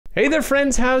Hey there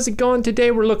friends, how's it going?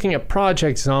 Today we're looking at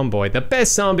Project Zomboid, the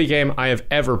best zombie game I have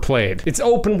ever played. It's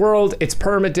open world, it's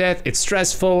permadeath, it's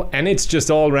stressful, and it's just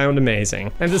all around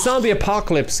amazing. And the zombie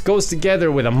apocalypse goes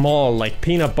together with a mall like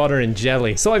peanut butter and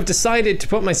jelly. So I've decided to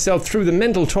put myself through the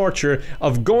mental torture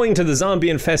of going to the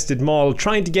zombie-infested mall,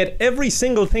 trying to get every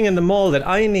single thing in the mall that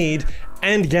I need,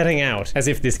 and getting out, as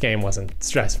if this game wasn't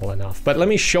stressful enough. But let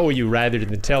me show you rather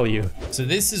than tell you. So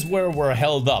this is where we're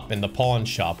held up in the pawn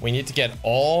shop. We need to get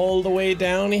all the way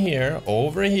down here,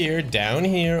 over here, down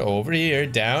here, over here,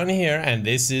 down here, and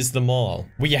this is the mall.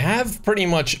 We have pretty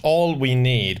much all we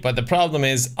need, but the problem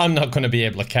is I'm not going to be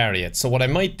able to carry it. So what I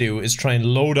might do is try and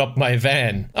load up my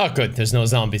van. Oh good, there's no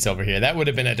zombies over here. That would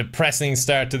have been a depressing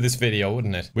start to this video,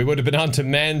 wouldn't it? We would have been on to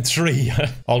man 3.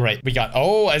 All right, we got,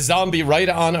 oh, a zombie right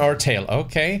on our tail.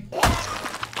 Okay.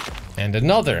 And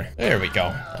another. There we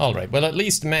go. Alright, well at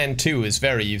least man 2 is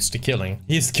very used to killing.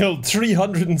 He's killed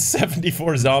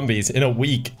 374 zombies in a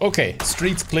week. Okay,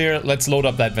 streets clear. Let's load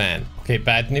up that van. Okay,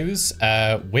 bad news.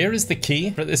 Where is the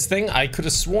key for this thing? I could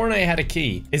have sworn I had a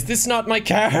key. Is this not my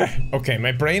car? Okay,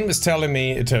 my brain was telling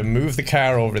me to move the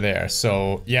car over there.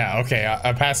 So, yeah, okay.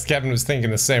 I past Kevin was thinking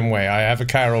the same way. I have a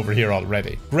car over here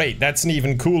already. Great, that's an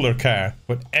even cooler car.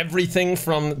 Put everything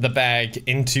from the bag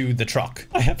into the truck.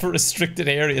 I have a restricted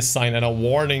area sign and a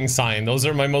warning sign. Those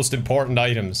are my most important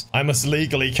items. I must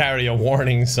legally carry a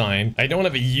warning sign. I don't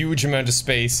have a huge amount of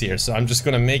space here, so I'm just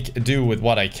gonna make do with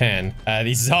what I can.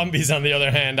 These zombies on the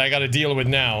other hand, I gotta deal with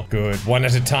now. Good, one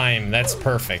at a time. That's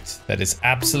perfect. That is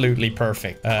absolutely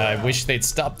perfect. I wish they'd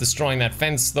stop destroying that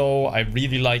fence though. I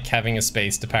really like having a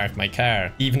space to park my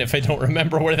car, even if I don't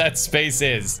remember where that space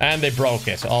is. And they broke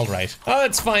it. All right. Oh,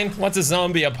 it's fine. What's a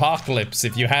zombie apocalypse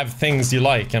if you have things you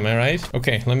like, am I right?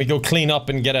 Okay, let me go clean up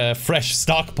and get a fresh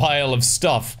stockpile of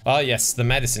stuff. Oh yes, the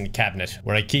medicine cabinet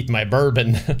where I keep my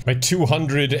bourbon. My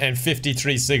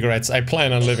 253 cigarettes. I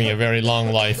plan on living a very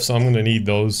long life, so I'm gonna need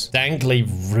those. Dangly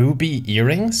ruby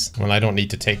earrings? Well, I don't need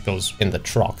to take those in the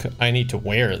truck. I need to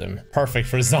wear them. Perfect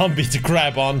for a zombie to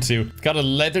grab onto. Got a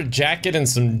leather jacket and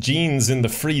some jeans in the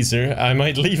freezer. I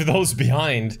might leave those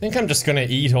behind. I think I'm just gonna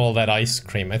eat all that ice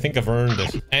cream. I think I've earned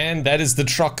it. And that is the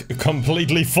truck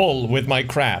completely full with my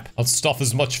crap. I'll stuff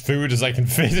as much food as I can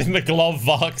fit in the glove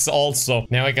box also.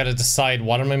 Now I gotta decide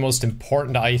what are my most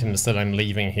important items that I'm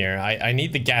leaving here. I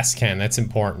need the gas can. That's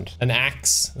important. An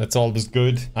axe. That's always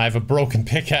good. I have a broken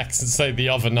pickaxe inside the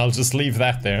oven. I'll just leave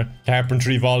that there.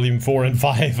 Carpentry volume 4 and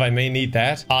 5. I may need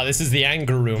that. Ah, this is the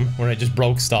anger room where I just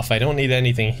broke stuff. I don't need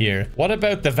anything here. What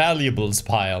about the valuables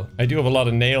pile? I do have a lot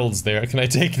of nails there. Can I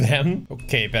take them?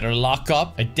 Okay, better lock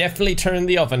up. I definitely turned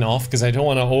the oven off because I don't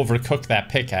want to overcook that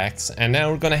pickaxe. And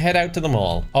now we're gonna head out to the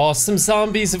mall. Oh, some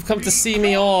zombies have come to see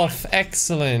me off.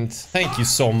 Excellent. Thank you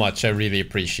so much. I really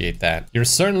appreciate that. You're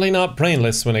certainly not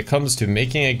brainless when it comes to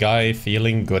making a guy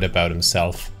feeling good about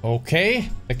himself. Okay.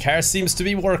 The car seems to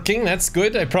be working. That's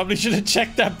good. I probably should have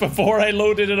checked that before I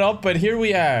loaded it up, but here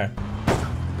we are.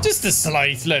 Just a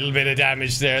slight little bit of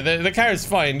damage there. The car's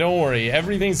fine, don't worry.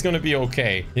 Everything's gonna be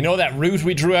okay. You know that route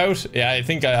we drew out? Yeah, I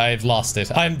think I've lost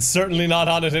it. I'm certainly not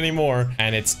on it anymore.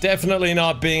 And it's definitely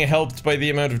not being helped by the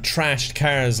amount of trashed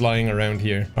cars lying around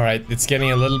here. All right, it's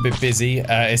getting a little bit busy.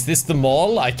 Is this the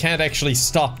mall? I can't actually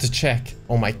stop to check.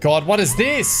 Oh my god, what is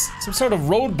this? Some sort of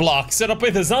roadblock set up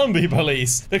by the zombie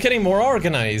police. They're getting more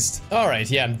organized. All right,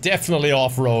 yeah, I'm definitely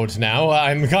off-road now.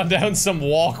 I'm gone down some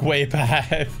walkway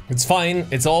path. It's fine.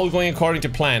 It's all going according to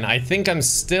plan. I think I'm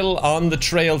still on the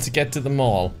trail to get to the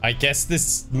mall. I guess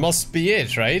this must be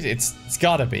it, right? It's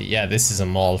gotta be. Yeah, this is a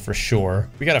mall for sure.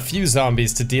 We got a few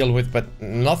zombies to deal with, but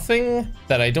nothing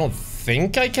that I don't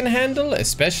think I can handle,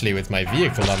 especially with my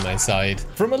vehicle on my side.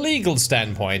 From a legal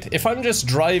standpoint, if I'm just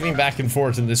driving back and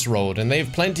forth in this road and they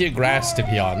have plenty of grass to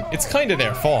be on, it's kind of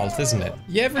their fault, isn't it?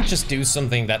 You ever just do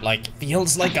something that like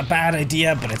feels like a bad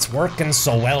idea, but it's working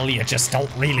so well you just don't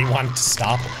really want to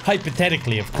stop?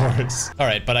 Hypothetically, of course. All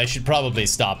right, but I should probably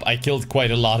stop. I killed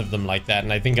quite a lot of them like that,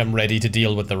 and I think I'm ready to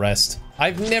deal with the rest.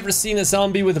 I've never seen a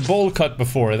zombie with a bowl cut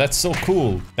before. That's so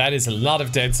cool. That is a lot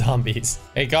of dead zombies.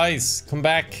 Hey guys, come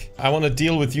back. I want to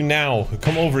deal with you now.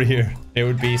 Come over here. It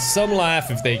would be some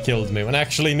laugh if they killed me. And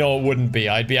actually, no, it wouldn't be.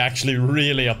 I'd be actually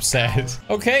really upset.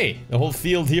 Okay, the whole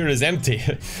field here is empty.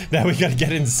 Now we gotta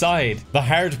get inside. The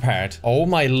hard part. Oh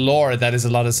my lord, that is a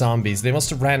lot of zombies. They must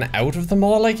have ran out of the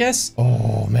mall, I guess?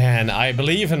 Oh man, I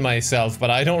believe in myself, but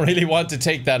I don't really want to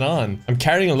take that on. I'm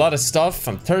carrying a lot of stuff.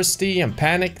 I'm thirsty. I'm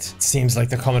panicked. It seems like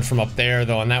they're coming from up there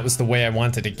though, and that was the way I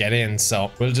wanted to get in, so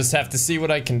we'll just have to see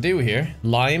what I can do here.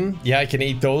 Lime. Yeah, I can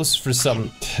eat those for some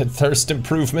thirst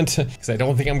improvement. because I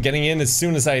don't think I'm getting in as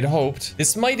soon as I'd hoped.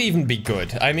 This might even be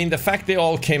good. I mean, the fact they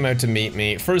all came out to meet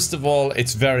me, first of all,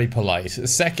 it's very polite.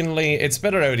 Secondly, it's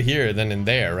better out here than in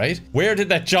there, right? Where did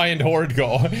that giant horde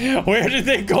go? Where did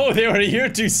they go? They were here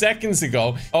 2 seconds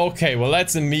ago. Okay, well,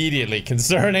 that's immediately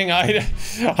concerning. I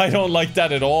don't like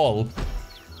that at all.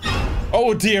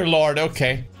 Oh, dear Lord.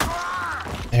 Okay.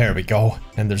 There we go.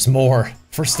 And there's more.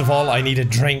 First of all, I need a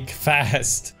drink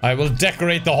fast. I will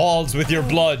decorate the halls with your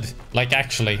blood. Like,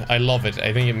 actually, I love it.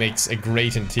 I think it makes a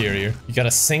great interior. You got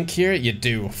a sink here? You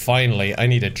do. Finally, I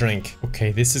need a drink.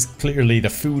 Okay, this is clearly the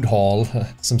food hall.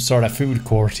 Some sort of food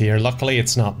court here. Luckily,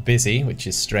 it's not busy, which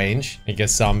is strange. I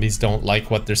guess zombies don't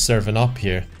like what they're serving up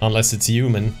here. Unless it's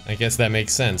human. I guess that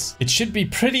makes sense. It should be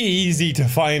pretty easy to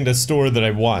find a store that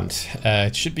I want.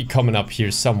 It should be coming up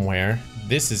here somewhere.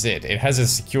 This is it. It has a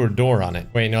secure door on it.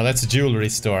 Wait, no, that's a jewelry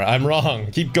store. I'm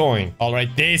wrong. Keep going. All right,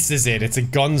 this is it. It's a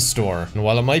gun store. And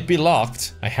while it might be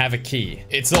locked, I have a key.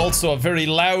 It's also a very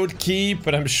loud key,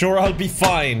 but I'm sure I'll be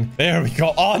fine. There we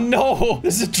go. Oh, no.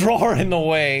 There's a drawer in the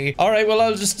way. All right, well,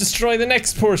 I'll just destroy the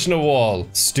next portion of wall.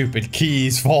 Stupid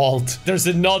key's fault. There's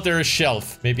another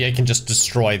shelf. Maybe I can just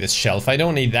destroy this shelf. I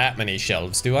don't need that many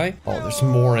shelves, do I? Oh, there's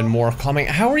more and more coming.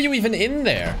 How are you even in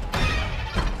there?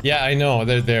 Yeah, I know.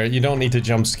 They're there. You don't need to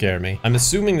jump scare me. I'm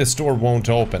assuming the store won't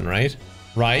open, right?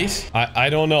 Right? I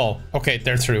don't know. Okay,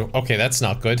 they're through. Okay, that's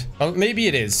not good. Well, maybe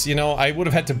it is. You know, I would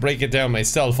have had to break it down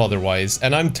myself otherwise,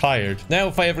 and I'm tired. Now,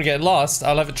 if I ever get lost,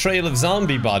 I'll have a trail of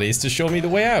zombie bodies to show me the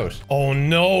way out. Oh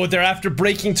no, they're after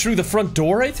breaking through the front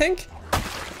door, I think?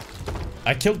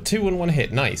 I killed 2 in 1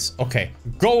 hit. Nice. Okay.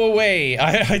 Go away.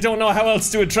 I don't know how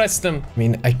else to address them. I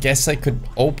mean, I guess I could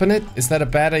open it. Is that a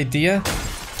bad idea?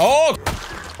 Oh!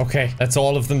 Okay, that's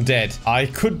all of them dead. I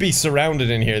could be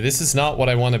surrounded in here. This is not what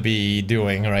I want to be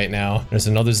doing right now. There's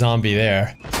another zombie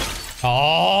there.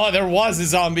 Oh, there was a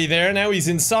zombie there. Now he's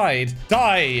inside.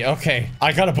 Die. Okay,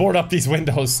 I gotta board up these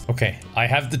windows. Okay, I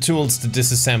have the tools to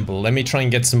disassemble. Let me try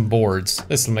and get some boards.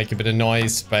 This will make a bit of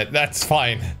noise, but that's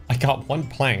fine. I got 1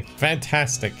 plank.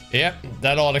 Fantastic. Yep,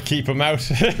 that ought to keep him out.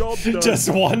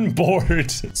 Just 1 board.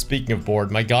 Speaking of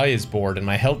board, my guy is bored and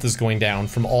my health is going down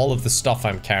from all of the stuff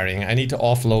I'm carrying. I need to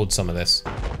offload some of this.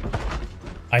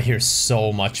 I hear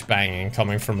so much banging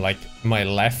coming from, like, my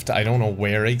left. I don't know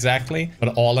where exactly, but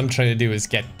all I'm trying to do is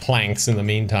get planks in the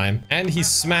meantime. And he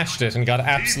smashed it and got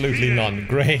absolutely none.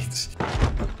 Great.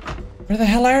 Where the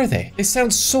hell are they? They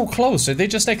sound so close. Are they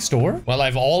just next door? Well, I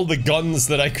have all the guns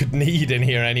that I could need in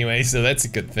here anyway, so that's a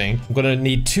good thing. I'm gonna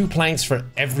need 2 planks for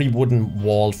every wooden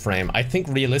wall frame. I think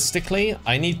realistically,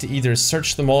 I need to either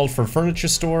search them all for a furniture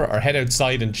store or head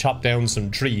outside and chop down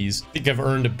some trees. I think I've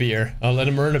earned a beer. I'll let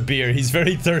him earn a beer. He's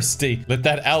very thirsty. Let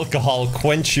that alcohol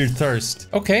quench your thirst.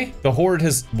 Okay, the horde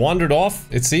has wandered off,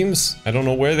 it seems. I don't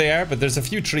know where they are, but there's a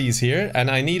few trees here, and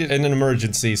I need it in an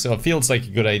emergency, so it feels like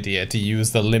a good idea to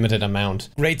use the limited amount.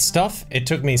 Great stuff. It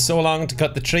took me so long to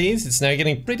cut the trees. It's now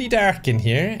getting pretty dark in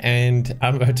here and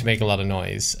I'm about to make a lot of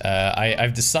noise.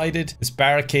 I've decided this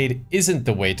barricade isn't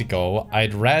the way to go.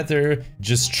 I'd rather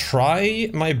just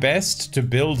try my best to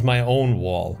build my own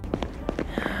wall.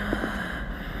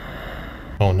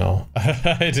 Oh no,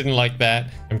 I didn't like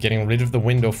that. I'm getting rid of the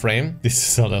window frame. This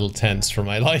is a little tense for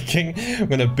my liking. I'm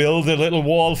gonna build a little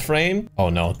wall frame. Oh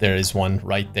no, there is one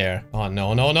right there. Oh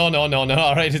no, no, no, no, no, no.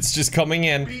 All right, it's just coming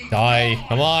in. Die,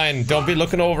 come on. Don't be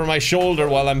looking over my shoulder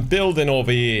while I'm building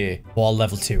over here. Wall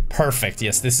level 2, perfect.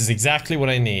 Yes, this is exactly what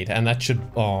I need. And that should,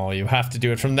 oh, you have to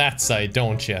do it from that side,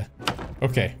 don't you?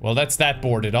 Okay, well, that's that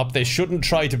boarded up. They shouldn't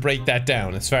try to break that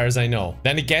down, as far as I know.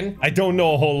 Then again, I don't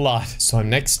know a whole lot. So I'm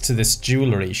next to this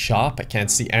jewelry shop. I can't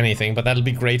see anything, but that'll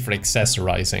be great for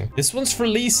accessorizing. This one's for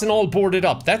lease and all boarded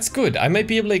up. That's good. I might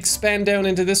be able to expand down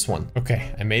into this one.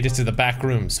 Okay, I made it to the back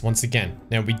rooms once again.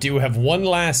 Now, we do have one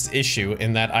last issue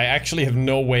in that I actually have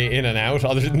no way in and out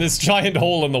other than this giant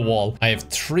hole in the wall. I have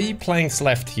 3 planks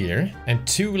left here and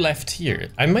 2 left here.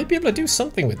 I might be able to do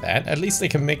something with that. At least I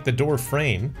can make the door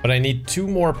frame, but I need 2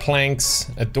 more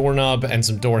planks, a doorknob, and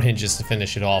some door hinges to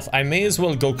finish it off. I may as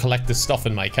well go collect the stuff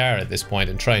in my car at this point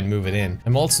and try and move it in.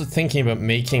 I'm also thinking about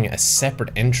making a separate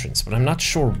entrance, but I'm not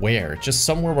sure where. Just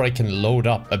somewhere where I can load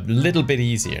up a little bit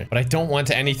easier. But I don't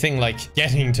want anything like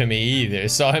getting to me either,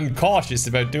 so I'm cautious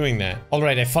about doing that.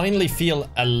 Alright, I finally feel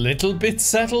a little bit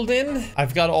settled in.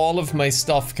 I've got all of my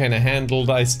stuff kind of handled.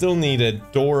 I still need a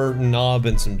doorknob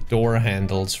and some door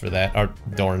handles for that. Or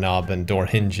doorknob and door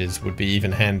hinges would be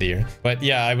even handier. But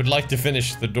yeah, I would like to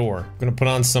finish the door. I'm gonna put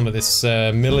on some of this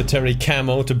military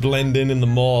camo to blend in the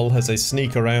mall as I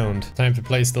sneak around. Time to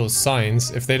place those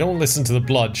signs. If they don't listen to the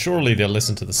blood, surely they'll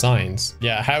listen to the signs.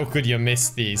 Yeah, how could you miss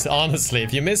these? Honestly,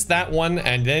 if you miss that one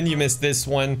and then you miss this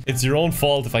one, it's your own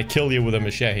fault if I kill you with a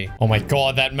machete. Oh my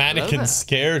god, that mannequin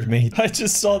scared me. I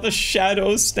just saw the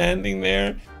shadows standing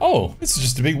there. Oh, this is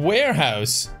just a big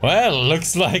warehouse. Well,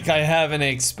 looks like I have an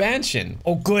expansion.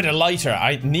 Oh, good, a lighter.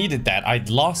 I needed that. I'd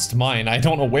lost mine. I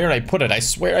don't know where I put it. I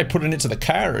swear I put it into the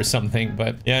car or something,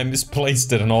 but yeah, I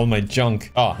misplaced it on all my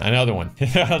junk. Oh, another one.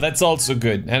 That's also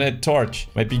good. And a torch.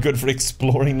 Might be good for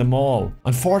exploring the mall.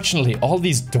 Unfortunately, all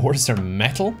these doors are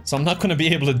metal, so I'm not going to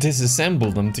be able to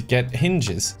disassemble them to get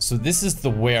hinges. So this is the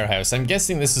warehouse. I'm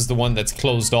guessing this is the one that's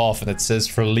closed off and it says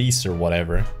for lease or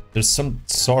whatever. There's some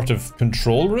sort of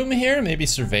control room here, maybe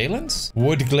surveillance?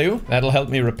 Wood glue, that'll help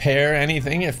me repair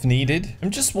anything if needed. I'm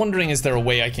just wondering, is there a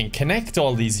way I can connect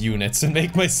all these units and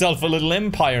make myself a little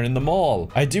empire in the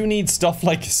mall? I do need stuff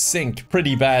like a sink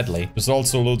pretty badly. There's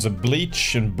also loads of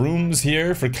bleach and brooms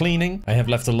here for cleaning. I have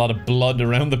left a lot of blood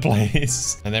around the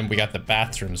place. And then we got the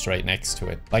bathrooms right next to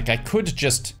it. Like, I could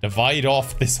just divide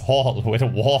off this hall with a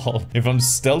wall if I'm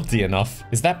stealthy enough.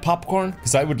 Is that popcorn?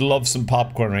 Because I would love some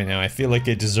popcorn right now. I feel like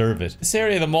I deserve it. This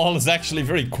area of the mall is actually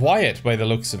very quiet by the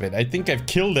looks of it. I think I've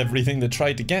killed everything that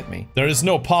tried to get me. There is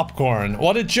no popcorn.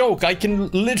 What a joke. I can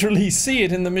literally see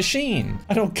it in the machine.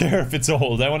 I don't care if it's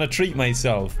old. I want to treat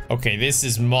myself. Okay, this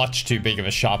is much too big of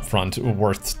a shop front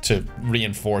worth to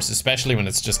reinforce, especially when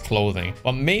it's just clothing.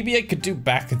 Well, maybe I could do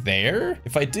back there.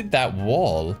 If I did that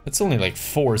wall, it's only like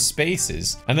 4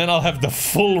 spaces. And then I'll have the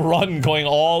full run going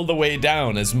all the way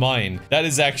down as mine. That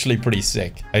is actually pretty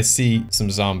sick. I see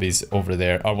some zombies over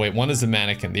there. Oh wait, one is a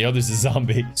mannequin, the other's a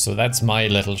zombie. So that's my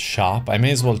little shop. I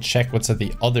may as well check what's at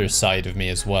the other side of me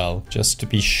as well, just to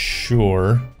be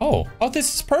sure. Oh,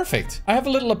 this is perfect. I have a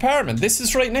little apartment. This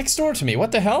is right next door to me.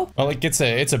 What the hell? Well,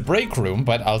 it's a break room,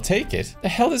 but I'll take it. The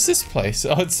hell is this place?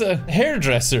 Oh, it's a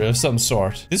hairdresser of some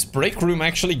sort. This break room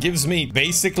actually gives me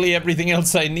basically everything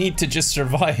else I need to just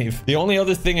survive. The only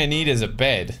other thing I need is a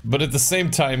bed, but at the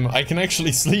same time, I can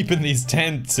actually sleep in these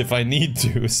tents if I need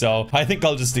to, so I think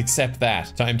I'll just accept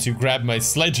that. Time to grab my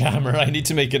sledgehammer. I need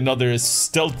to make another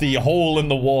stealthy hole in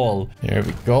the wall. There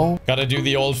we go. Gotta do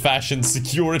the old-fashioned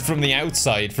secure it from the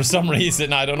outside. For some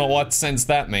reason, I don't know what sense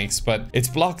that makes, but it's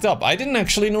blocked up. I didn't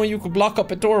actually know you could block up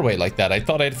a doorway like that. I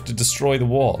thought I'd have to destroy the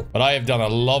wall, but I have done a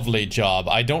lovely job.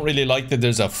 I don't really like that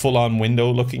there's a full-on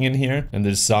window looking in here and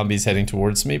there's zombies heading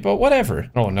towards me, but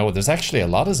whatever. Oh no, there's actually a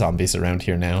lot of zombies around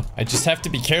here now. I just have to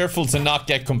be careful to not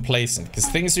get complacent because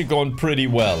things are going pretty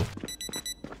well.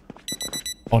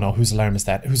 Oh no, whose alarm is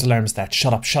that? Whose alarm is that?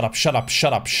 Shut up, shut up, shut up,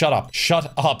 shut up, shut up,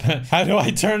 shut up. How do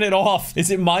I turn it off? Is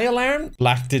it my alarm?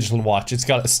 Black digital watch. It's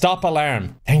got a stop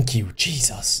alarm. Thank you,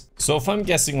 Jesus. So if I'm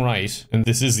guessing right, and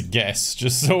this is a guess,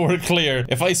 just so we're clear,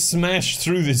 if I smash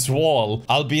through this wall,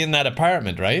 I'll be in that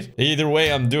apartment, right? Either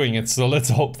way, I'm doing it, so let's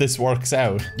hope this works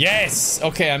out. Yes!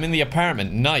 Okay, I'm in the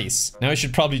apartment. Nice. Now I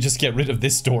should probably just get rid of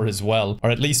this door as well, or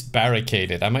at least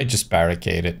barricade it. I might just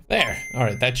barricade it. There.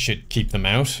 Alright, that should keep them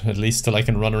out, at least till I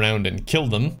can run around and kill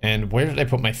them. And where did I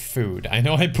put my food? I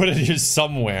know I put it here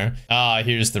somewhere. Ah,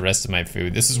 here's the rest of my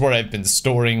food. This is where I've been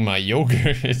storing my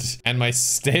yogurt and my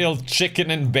stale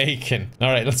chicken and bacon.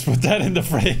 Alright, let's put that in the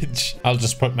fridge. I'll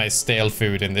just put my stale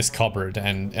food in this cupboard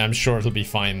and I'm sure it'll be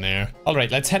fine there. Alright,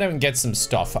 let's head out and get some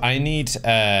stuff. I need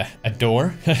a door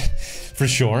for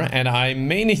sure, and I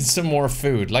may need some more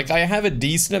food. Like, I have a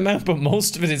decent amount, but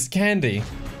most of it is candy.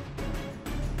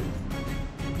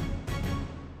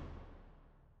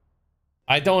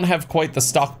 I don't have quite the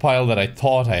stockpile that I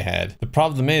thought I had. The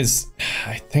problem is,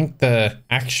 I think the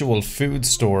actual food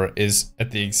store is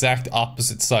at the exact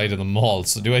opposite side of the mall.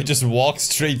 So do I just walk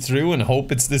straight through and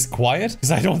hope it's this quiet?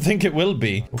 Because I don't think it will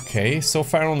be. Okay, so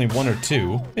far only 1 or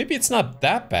 2. Maybe it's not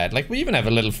that bad. Like, we even have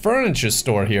a little furniture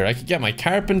store here. I could get my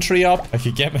carpentry up. I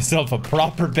could get myself a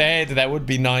proper bed. That would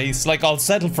be nice. Like, I'll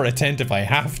settle for a tent if I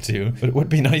have to. But it would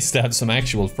be nice to have some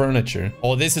actual furniture.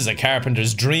 Oh, this is a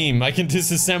carpenter's dream. I can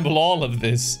disassemble all of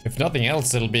this. If nothing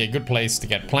else, it'll be a good place to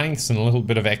get planks and a little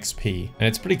bit of XP. And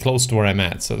it's pretty close to where I'm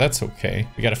at, so that's okay.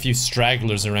 We got a few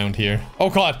stragglers around here. Oh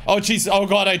god. Oh jeez. Oh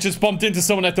god, I just bumped into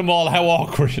someone at the mall. How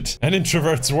awkward. An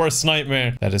introvert's worst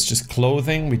nightmare. That is just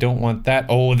clothing. We don't want that.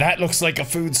 Oh, that looks like a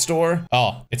food store.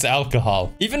 Oh, it's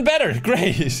alcohol. Even better.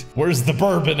 Great. Where's the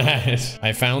bourbon at?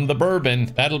 I found the bourbon.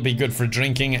 That'll be good for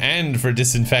drinking and for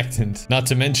disinfectant. Not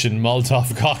to mention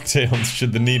Molotov cocktails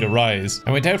should the need arise.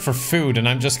 I went out for food and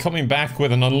I'm just coming back back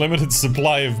with an unlimited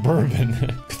supply of bourbon.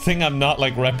 Good thing I'm not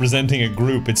like representing a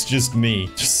group, it's just me.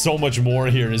 Just so much more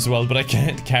here as well, but I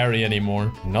can't carry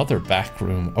anymore. Another back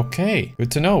room. Okay, good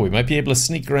to know. We might be able to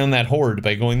sneak around that horde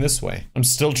by going this way. I'm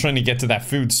still trying to get to that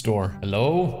food store.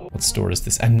 Hello? What store is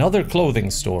this? Another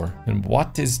clothing store. And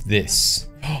what is this?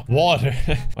 Water.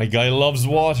 My guy loves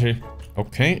water.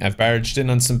 Okay, I've barged in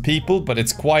on some people, but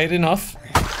it's quiet enough.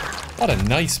 What a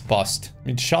nice bust. I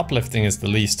mean, shoplifting is the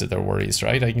least of their worries,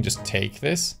 right? I can just take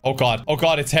this. Oh god,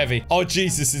 it's heavy. Oh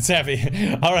Jesus, it's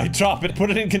heavy. All right, drop it.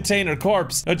 Put it in container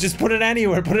corpse. No, just put it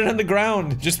anywhere. Put it on the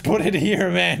ground. Just put it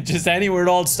here, man. Just anywhere at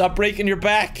all. Stop breaking your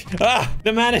back. Ah,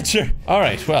 the manager. All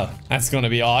right, well, that's gonna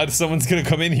be odd. Someone's gonna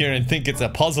come in here and think it's a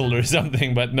puzzle or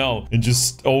something, but no. It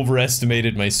just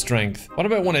overestimated my strength. What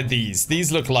about one of these?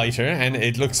 These look lighter and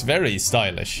it looks very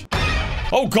stylish.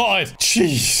 Oh god,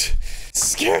 jeez.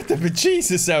 Scared the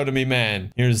bejesus out of me,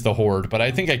 man. Here's the horde, but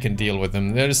I think I can deal with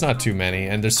them. There's not too many,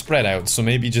 and they're spread out, so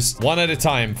maybe just one at a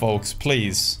time, folks,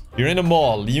 please. You're in a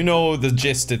mall, you know the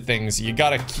gist of things, you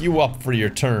gotta queue up for your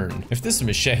turn. If this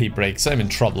machete breaks, I'm in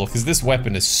trouble, because this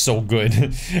weapon is so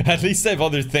good. At least I have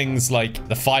other things like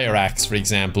the fire axe, for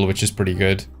example, which is pretty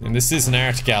good. And this is an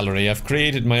art gallery, I've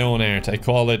created my own art, I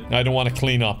call it, I don't want to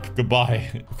clean up,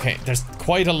 goodbye. Okay, there's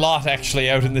quite a lot actually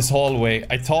out in this hallway.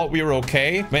 I thought we were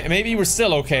okay, maybe we're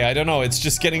still okay, I don't know, it's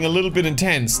just getting a little bit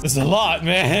intense. There's a lot,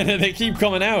 man, they keep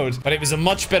coming out. But it was a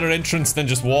much better entrance than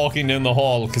just walking down the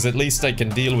hall, because at least I can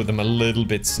deal with them a little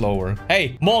bit slower.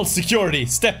 Hey, mall security,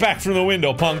 step back from the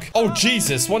window, punk. Oh,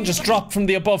 Jesus, one just dropped from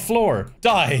the above floor.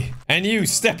 Die. And you,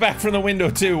 step back from the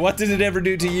window too. What did it ever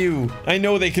do to you? I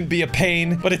know they can be a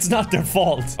pain, but it's not their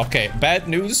fault. Okay, bad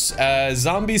news.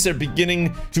 Zombies are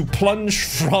beginning to plunge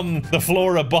from the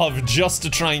floor above just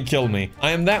to try and kill me. I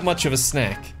am that much of a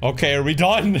snack. Okay, are we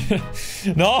done?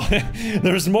 No,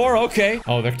 there's more, okay.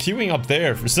 Oh, they're queuing up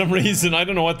there for some reason. I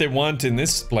don't know what they want in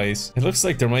this place. It looks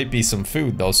like there might be some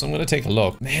food though, so I'm gonna take a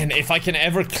look. Man, if I can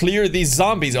ever clear these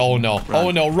zombies. Oh no. Run.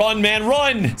 Oh no, run, man,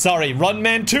 run! Sorry, run,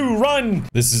 man, 2, run!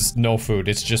 This is no food,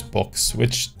 it's just books,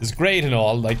 which is great and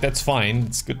all. Like, that's fine.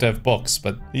 It's good to have books,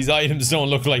 but these items don't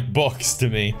look like books to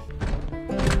me.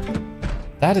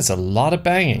 That is a lot of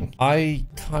banging. I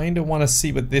kind of want to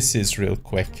see what this is real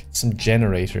quick. Some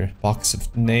generator. Box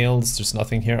of nails. There's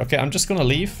nothing here. Okay, I'm just gonna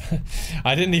leave.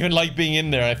 I didn't even like being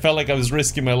in there. I felt like I was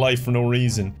risking my life for no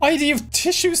reason. Why do you have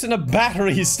tissues and a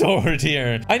battery stored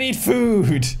here? I need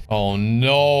food. Oh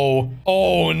no.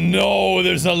 Oh no,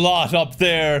 there's a lot up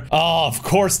there. Oh, of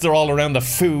course they're all around the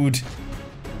food.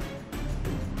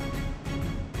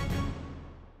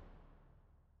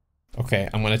 Okay,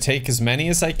 I'm gonna take as many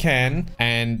as I can,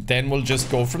 and then we'll just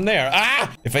go from there.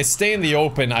 Ah! If I stay in the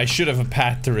open, I should have a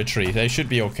path to retreat. I should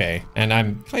be okay. And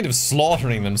I'm kind of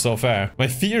slaughtering them so far. My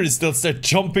fear is they'll start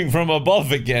jumping from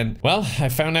above again. Well, I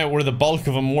found out where the bulk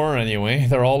of them were anyway.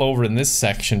 They're all over in this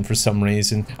section for some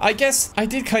reason. I guess I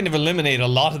did kind of eliminate a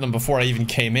lot of them before I even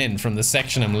came in from the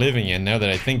section I'm living in, now that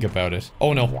I think about it.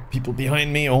 Oh no, people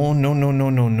behind me. Oh no, no, no,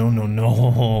 no, no, no,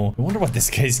 no. I wonder what this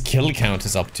guy's kill count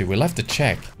is up to. We'll have to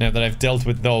check. Now that I've dealt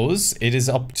with those, it is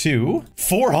up to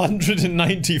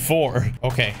 494.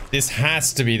 Okay, this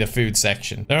has to be the food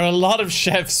section. There are a lot of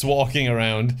chefs walking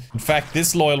around. In fact,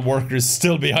 this loyal worker is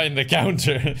still behind the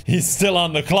counter. He's still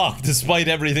on the clock despite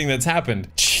everything that's happened.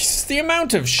 Jesus, the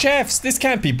amount of chefs. This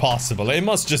can't be possible. It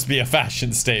must just be a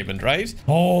fashion statement, right?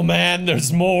 Oh man,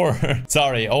 there's more.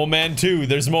 Sorry, oh man too,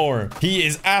 there's more. He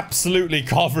is absolutely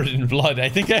covered in blood. I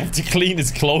think I have to clean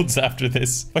his clothes after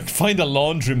this. If I could find a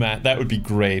laundromat, that would be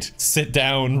great. Sit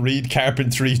down, read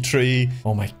Carpentry Tree.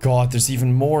 Oh my god, there's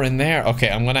even more in there. Okay,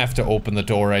 I'm gonna have to open the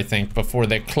door, I think, before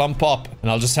they clump up,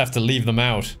 and I'll just have to leave them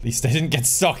out. At least I didn't get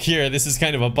stuck here. This is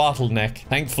kind of a bottleneck.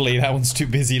 Thankfully, that one's too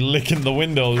busy licking the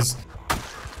windows.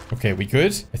 Okay, we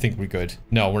good? I think we're good.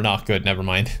 No, we're not good. Never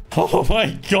mind. Oh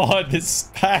my god, this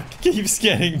pack keeps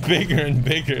getting bigger and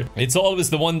bigger. It's always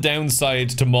the one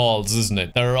downside to malls, isn't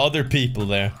it? There are other people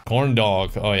there. Corn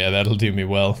dog. Oh yeah, that'll do me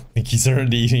well. I think he's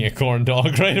earned eating a corn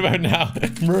dog right about now.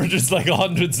 Murders like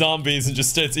 100 zombies and just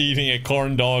starts eating a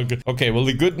corn dog. Okay, well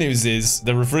the good news is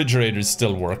the refrigerators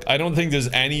still work. I don't think there's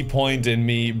any point in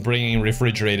me bringing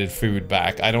refrigerated food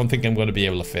back. I don't think I'm going to be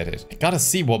able to fit it. I gotta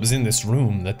see what was in this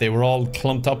room that they were all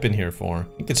clumped up up in here for?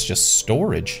 I think it's just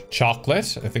storage.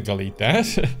 Chocolate. I think I'll eat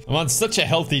that. I'm on such a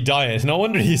healthy diet. No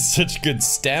wonder he's such good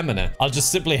stamina. I'll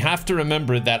just simply have to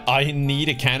remember that I need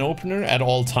a can opener at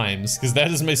all times, because that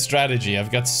is my strategy.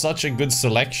 I've got such a good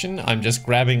selection. I'm just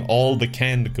grabbing all the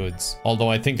canned goods.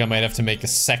 Although I think I might have to make a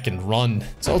second run.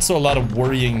 It's also a lot of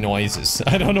worrying noises.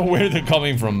 I don't know where they're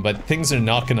coming from, but things are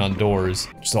knocking on doors.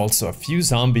 There's also a few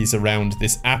zombies around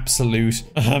this absolute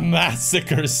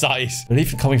massacre site. They're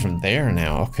even coming from there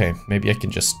now. Okay, maybe I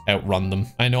can just outrun them.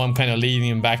 I know I'm kind of leading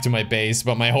them back to my base,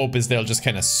 but my hope is they'll just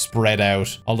kind of spread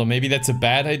out. Although maybe that's a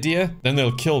bad idea. Then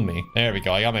they'll kill me. There we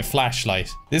go. I got my flashlight.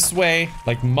 This way,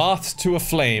 like moth to a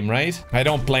flame, right? I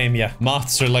don't blame ya.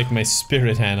 Moths are like my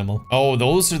spirit animal. Oh,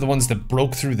 those are the ones that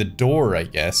broke through the door, I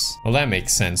guess. Well, that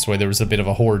makes sense why there was a bit of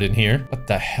a horde in here. What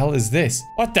the hell is this?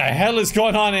 What the hell is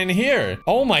going on in here?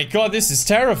 Oh my god, this is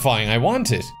terrifying. I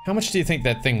want it. How much do you think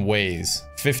that thing weighs?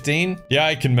 15? Yeah,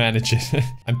 I can manage it.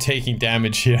 I'm taking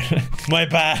damage here. My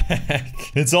back.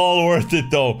 It's all worth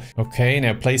it though. Okay,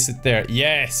 now place it there.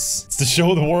 Yes! It's to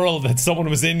show the world that someone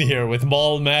was in here with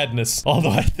mall madness.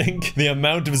 Although I think the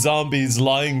amount of zombies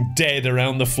lying dead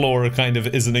around the floor kind of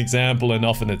is an example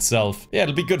enough in itself. Yeah,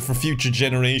 it'll be good for future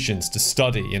generations to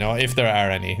study, you know, if there are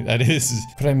any. That is.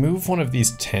 Could I move one of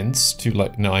these tents to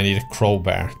like... No, I need a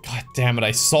crowbar. God damn it,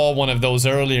 I saw one of those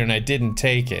earlier and I didn't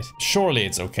take it. Surely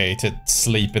it's okay to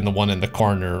sleep in the one in the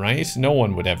corner, right? No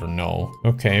one would ever know.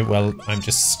 Okay, well, I'm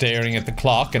just staring at the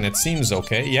clock and it seems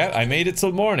okay. Yeah, I made it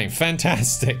till morning.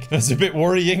 Fantastic. That's a bit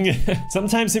worrying.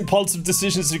 Sometimes impulsive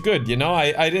decisions are good, you know?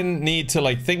 I didn't need to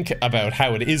like think about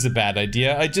how it is a bad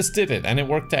idea. I just did it and it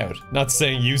worked out. Not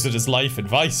saying use it as life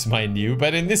advice, mind you,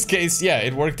 but in this case, yeah,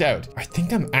 it worked out. I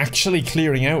think I'm actually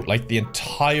clearing out like the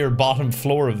entire bottom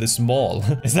floor of this mall.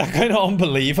 Is that kind of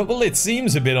unbelievable? It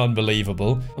seems a bit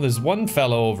unbelievable. Well, there's one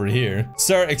fellow over here.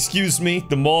 Sir, excuse me,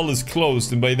 the mall is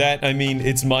closed, and by that I mean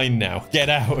it's mine now. Get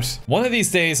out. One of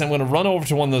these days I'm gonna run over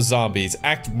to one of those zombies,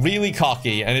 act really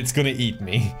cocky, and it's gonna eat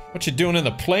me. What you doing in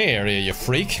the play area, you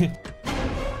freak?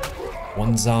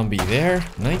 One zombie there.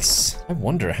 Nice. I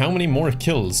wonder how many more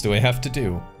kills do I have to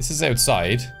do? This is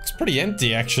outside. It's pretty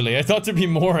empty, actually. I thought there'd be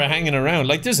more hanging around.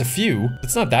 Like, there's a few.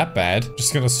 It's not that bad.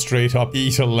 Just gonna straight up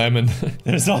eat a lemon.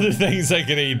 There's other things I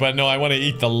could eat, but no, I want to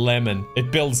eat the lemon.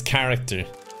 It builds character.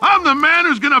 I'm the man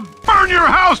who's gonna burn your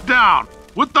house down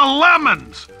with the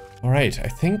lemons! Alright, I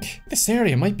think this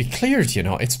area might be cleared, you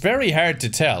know. It's very hard to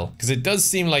tell, because it does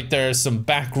seem like there are some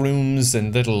back rooms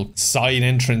and little side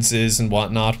entrances and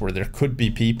whatnot where there could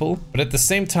be people. But at the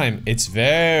same time, it's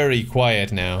very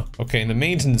quiet now. Okay, in the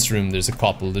maintenance room, there's a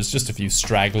couple. There's just a few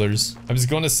stragglers. I was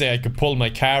going to say I could pull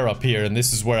my car up here, and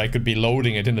this is where I could be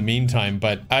loading it in the meantime,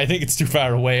 but I think it's too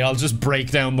far away. I'll just break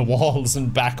down the walls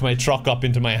and back my truck up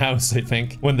into my house, I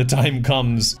think, when the time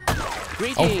comes.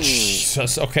 Oh,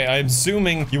 Jesus. Okay, I'm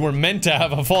assuming you were meant to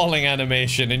have a falling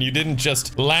animation and you didn't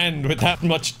just land with that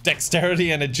much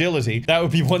dexterity and agility. That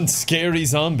would be one scary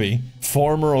zombie.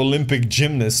 Former Olympic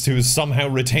gymnast who has somehow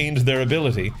retained their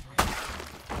ability.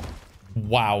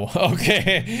 Wow,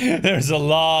 okay, there's a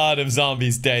lot of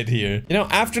zombies dead here. You know,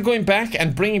 after going back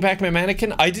and bringing back my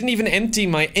mannequin, I didn't even empty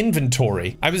my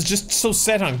inventory. I was just so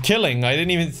set on killing, I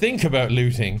didn't even think about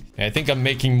looting. I think I'm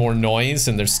making more noise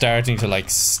and they're starting to like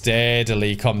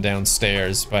steadily come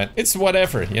downstairs, but it's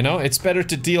whatever, you know? It's better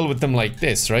to deal with them like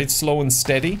this, right? Slow and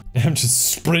steady. I'm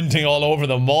just sprinting all over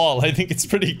the mall. I think it's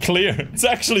pretty clear. It's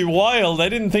actually wild. I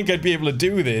didn't think I'd be able to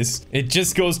do this. It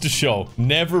just goes to show,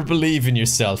 never believe in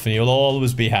yourself and you'll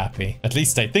always be happy. At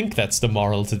least I think that's the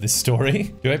moral to this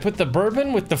story. Do I put the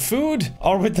bourbon with the food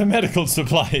or with the medical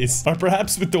supplies? Or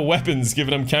perhaps with the weapons,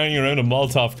 given I'm carrying around a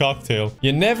Molotov cocktail?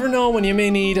 You never know when you may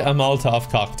need a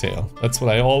Molotov cocktail. That's what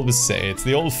I always say. It's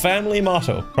the old family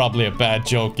motto. Probably a bad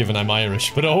joke given I'm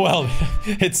Irish, but oh well.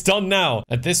 It's done now.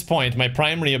 At this point, my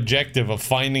primary objective of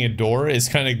finding a door is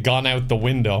kind of gone out the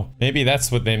window. Maybe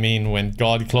that's what they mean when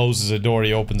God closes a door,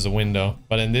 he opens a window.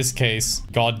 But in this case,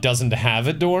 God doesn't have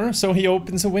a door, so he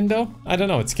opens a window? I don't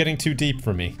know, it's getting too deep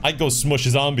for me. I'd go smush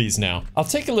zombies now. I'll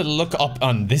take a little look up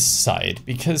on this side,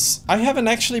 because I haven't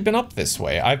actually been up this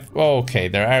way. Oh, okay,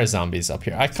 there are zombies up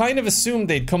here. I kind of assumed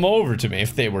they'd come over to me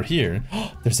if they were here.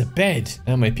 There's a bed.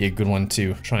 That might be a good one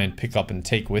to try and pick up and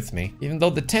take with me, even though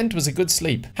the tent was a good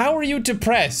sleep. How are you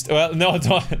depressed? Well, no,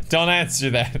 don't answer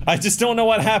that. I just don't know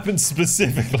what happened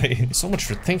specifically. So much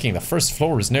for thinking the first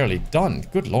floor is nearly done.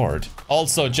 Good lord.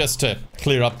 Also, just to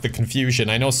clear up the confusion,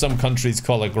 I know some countries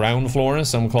call it ground floor,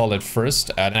 some call it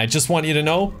first. And I just want you to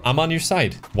know, I'm on your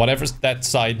side, whatever that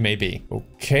side may be.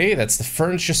 Okay, that's the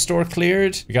furniture store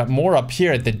cleared. We got more up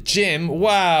here at the gym.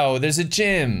 Wow, there's a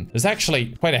gym. There's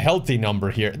actually quite a healthy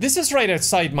number here. This is right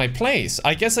outside my place.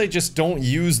 I guess I just don't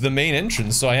use the main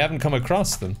entrance, so I haven't come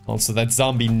across them. Also, that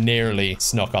zombie nearly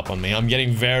snuck up on me. I'm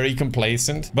getting very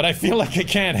complacent, but I feel like I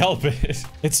can't help it.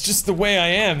 It's just the way I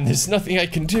am. There's nothing I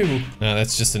can do. No,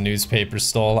 that's just a newspaper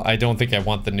stall. I don't think I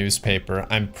want the newspaper.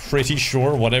 I'm pretty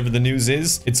sure whatever the news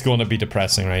is, it's going to be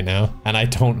depressing right now, and I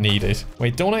don't need it.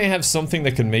 Wait, don't I have something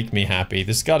that can make me happy?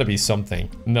 There's got to be something.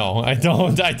 No, I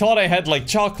don't. I thought I had like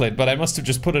chocolate, but I must have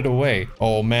just put it away.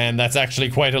 Oh man, that's actually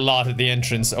quite a lot at the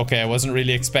entrance. Okay, I wasn't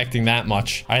really expecting that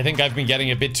much. I think I've been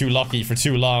getting a bit too lucky for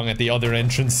too long at the other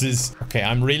entrances. Okay,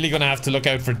 I'm really gonna have to look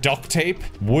out for duct tape,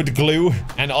 wood glue,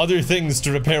 and other things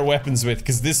to repair weapons with,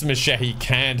 because this machete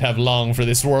can't have long for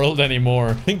this world anymore.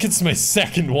 I think it's my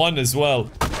second one as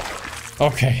well.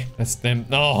 Okay, that's them.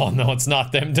 Oh, no, it's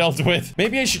not them dealt with.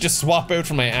 Maybe I should just swap out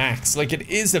for my axe. Like, it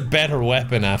is a better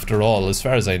weapon after all, as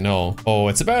far as I know. Oh,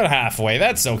 it's about halfway.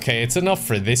 That's okay. It's enough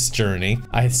for this journey.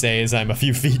 I say as I'm a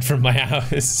few feet from my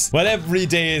house. Well, every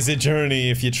day is a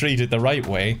journey if you treat it the right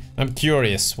way. I'm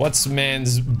curious. What's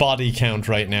man's body count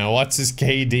right now? What's his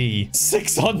KD?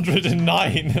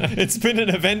 609. It's been an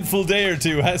eventful day or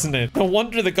two, hasn't it? No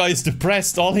wonder the guy's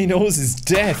depressed. All he knows is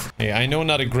death. Hey, I know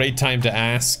not a great time to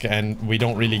ask, and we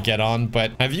don't really get on,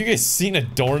 but have you guys seen a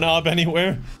doorknob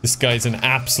anywhere? This guy's an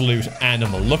absolute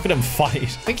animal. Look at him fight. I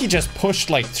think he just pushed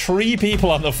like 3 people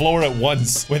on the floor at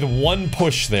once with one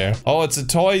push there. Oh, it's a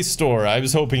toy store. I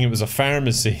was hoping it was a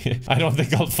pharmacy. I don't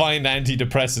think I'll find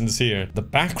antidepressants here. The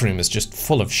back room is just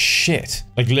full of shit.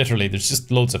 Like literally, there's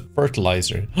just loads of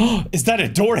fertilizer. Is that a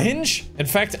door hinge? In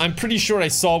fact, I'm pretty sure I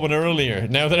saw one earlier.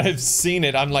 Now that I've seen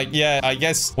it, I'm like, yeah, I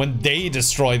guess when they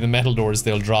destroy the metal doors,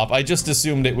 they'll drop. I just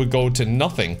assumed it would go to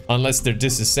nothing unless they're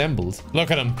disassembled.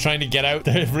 Look at them trying to get out.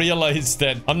 They've realized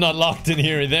that I'm not locked in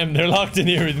here with them. They're locked in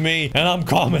here with me, and I'm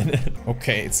coming.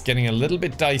 Okay, it's getting a little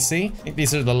bit dicey. I think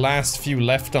these are the last few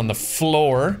left on the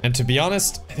floor, and to be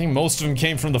honest, I think most of them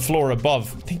came from the floor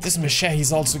above. I think this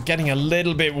machete's also getting a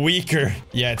little bit weaker.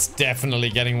 Yeah, it's definitely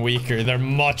getting weaker. They're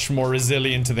much more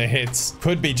resilient to the hits.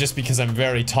 Could be just because I'm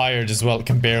very tired as well.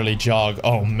 Can barely jog.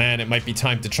 Oh man, it might be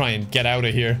time to try and get out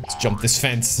of here. Let's jump this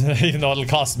fence, even though it'll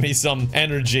cost me some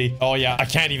energy. Oh yeah, I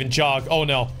can't even jog. Oh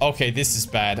no. Okay, this is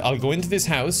bad. I'll go into this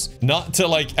house, not to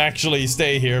like actually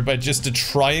stay here, but just to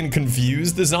try and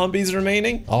confuse the zombies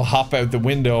remaining. I'll hop out the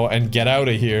window and get out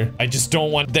of here. I just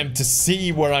don't want them to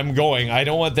see where I'm going. I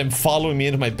don't want them following me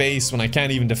into my base when I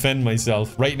can't even defend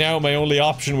myself. Right now, my only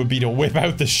option would be to whip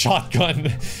out the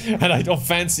shotgun, and I don't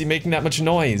fancy making that much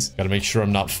noise. Gotta make sure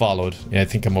I'm not followed. Yeah, I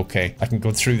think I'm okay. I can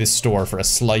go through this store for a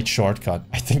slight shortcut.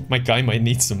 I think my guy might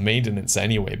need some maintenance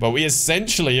anyway, but we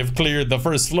essentially have cleared the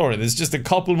first floor. There's just a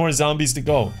couple more zombies to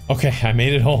go. Okay, I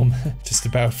made it home. Just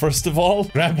about. First of all,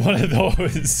 grab one of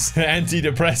those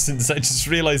antidepressants. I just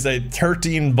realized I had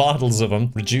 13 bottles of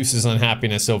them. Reduces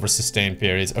unhappiness over sustained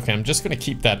periods. Okay, I'm just gonna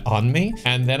keep that on me,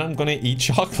 and then I'm gonna eat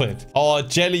chocolate. Oh,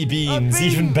 jelly beans,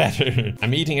 even better.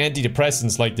 I'm eating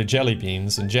antidepressants like they're jelly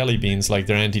beans, and jelly beans like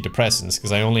they're antidepressants,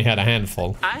 because I only had a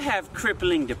handful. I have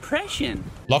crippling depression.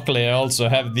 Luckily, I also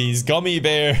have these gummy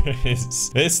bears.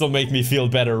 This'll make me feel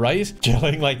better, right?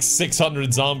 Killing like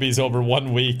 600 zombies over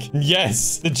 1 week.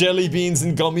 Yes, the jelly beans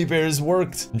and gummy bears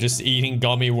worked. I'm just eating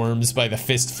gummy worms by the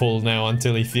fistful now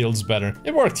until he feels better.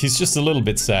 It worked. He's just a little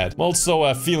bit sad. I'm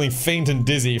also feeling faint and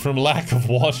dizzy from lack of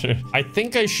water. I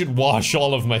think I should wash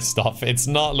all of my stuff. It's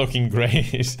not looking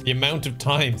great. The amount of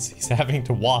times he's having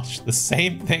to wash the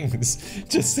same things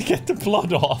just to get the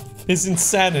blood off is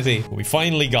insanity. We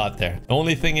finally got there. The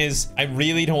only thing is, I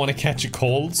really don't want to catch a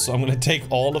cold, so I'm gonna take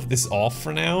all of this off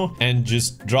for now and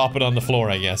just drop it on the floor,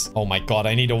 I guess. Oh my god,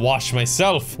 I need to wash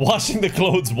myself. Washing the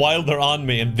clothes while they're on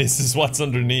me, and this is what's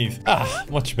underneath. Ah,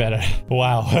 much better.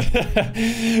 Wow.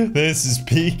 This is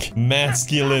peak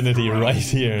masculinity right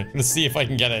here. Let's see if I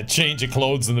can get a change of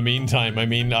clothes in the meantime. I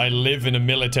mean, I live in a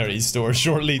military store.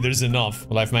 Surely there's enough.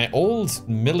 Well, I have my old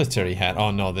military hat.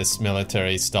 Oh no, this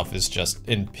military stuff is just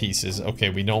in pieces. Okay,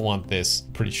 we don't want this.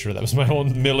 Pretty sure that was my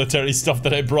own military stuff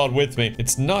that I brought with me.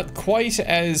 It's not quite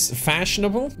as as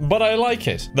fashionable, but I like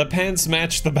it. The pants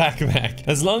match the backpack.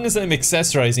 As long as I'm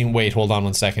accessorizing... Wait, hold on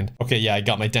one second. Okay, yeah, I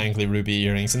got my dangly ruby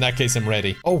earrings. In that case, I'm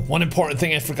ready. Oh, one important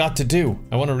thing I forgot to do.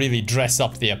 I want to really dress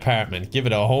up the apartment. Give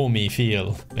it a homey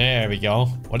feel. There we go.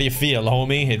 What do you feel,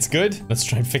 homie? It's good? Let's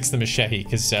try and fix the machete,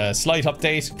 because slight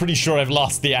update. Pretty sure I've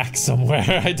lost the axe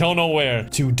somewhere. I don't know where.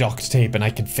 2 duct tape and I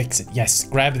can fix it. Yes,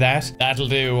 grab that. That'll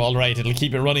do. All right, it'll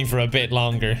keep it running for a bit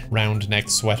longer. Round neck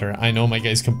sweater. I know my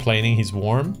guy's complaining he's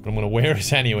warm, but I'm gonna wear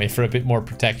it anyway for a bit more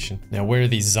protection. Now, where are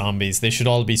these zombies? They should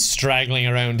all be straggling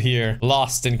around here,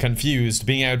 lost and confused,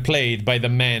 being outplayed by the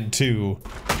man too.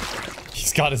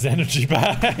 He's got his energy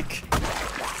back.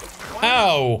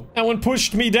 Ow! That one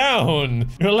pushed me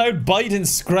down! You're allowed bite and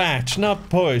scratch,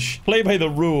 not push. Play by the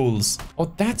rules.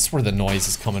 Oh, that's where the noise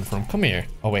is coming from. Come here.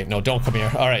 Oh, wait, no, don't come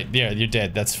here. Alright, yeah, you're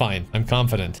dead. That's fine. I'm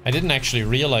confident. I didn't actually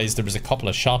realize there was a couple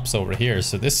of shops over here,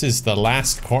 so this is the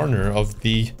last corner of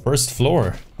the first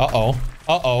floor. Uh-oh.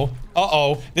 Uh-oh.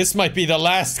 Uh-oh. This might be the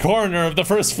last corner of the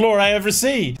first floor I ever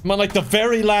see. I'm on like the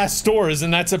very last stores,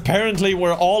 and that's apparently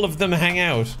where all of them hang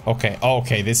out. Okay.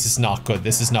 Okay. This is not good.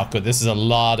 This is not good. This is a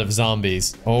lot of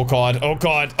zombies. Oh god. Oh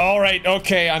god. All right.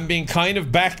 Okay. I'm being kind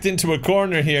of backed into a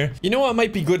corner here. You know what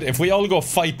might be good? If we all go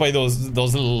fight by those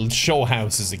little show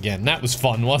houses again. That was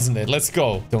fun, wasn't it? Let's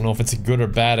go. Don't know if it's a good or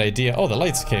bad idea. Oh, the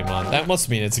lights came on. That must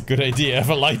mean it's a good idea if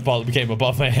a light bulb came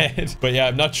above my head. But yeah,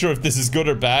 I'm not sure if this is good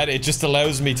or bad. It just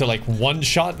allows me to like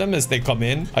one-shot them as they come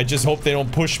in. I just hope they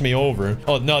don't push me over.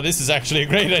 Oh no, this is actually a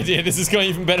great idea. This is going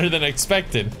even better than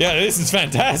expected. Yeah, this is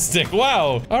fantastic.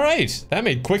 Wow. All right, that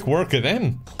made quick work of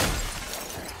them.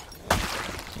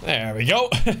 There we go.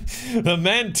 The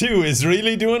man too is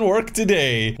really doing work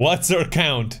today. What's our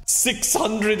count?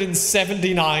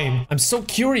 679. I'm so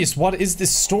curious, what is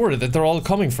this store that they're all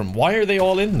coming from? Why are they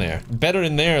all in there? Better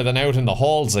in there than out in the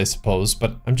halls, I suppose,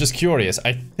 but I'm just curious.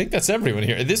 I think that's everyone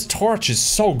here. This torch is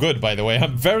so good, by the way.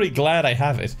 I'm very glad I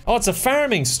have it. Oh, it's a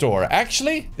farming store.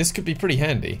 Actually, this could be pretty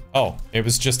handy. Oh, it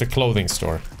was just a clothing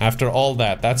store. After all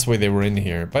that, that's why they were in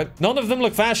here. But none of them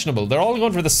look fashionable. They're all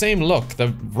going for the same look.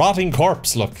 The rotting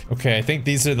corpse look. Okay, I think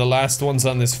these are the last ones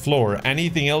on this floor.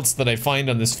 Anything else that I find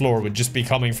on this floor would just be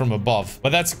coming from above.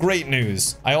 But that's great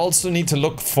news. I also need to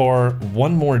look for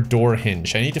one more door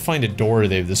hinge. I need to find a door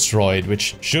they've destroyed,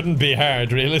 which shouldn't be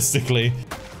hard, realistically.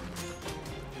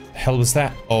 Hell was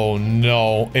that? Oh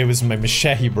no, it was my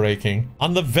machete breaking.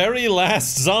 On the very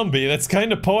last zombie. That's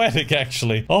kind of poetic,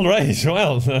 actually. All right,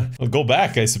 well, I'll go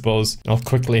back, I suppose. I'll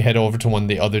quickly head over to one of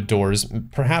the other doors.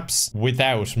 Perhaps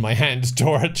without my hand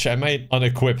torch. I might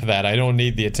unequip that. I don't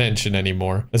need the attention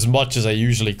anymore, as much as I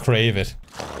usually crave it.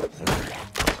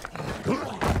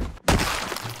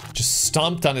 Just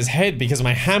stomped on his head because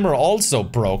my hammer also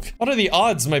broke. What are the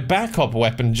odds my backup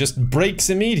weapon just breaks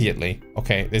immediately?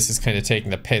 Okay, this is kind of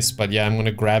taking the piss, but yeah, I'm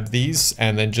gonna grab these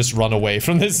and then just run away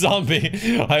from this zombie.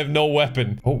 I have no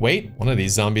weapon. Oh, wait, one of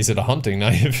these zombies had a hunting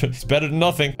knife. It's better than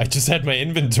nothing. I just had my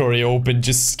inventory open,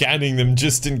 just scanning them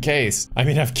just in case. I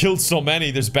mean, I've killed so many,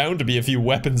 there's bound to be a few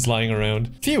weapons lying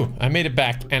around. Phew, I made it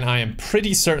back, and I am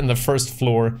pretty certain the first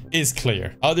floor is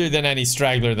clear, other than any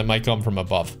straggler that might come from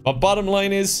above. But bottom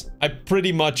line is, I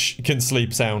pretty much can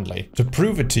sleep soundly. To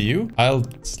prove it to you, I'll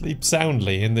sleep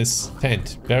soundly in this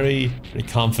tent. Very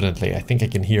confidently. I think I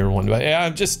can hear one. But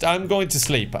yeah, I'm going to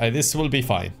sleep. This will be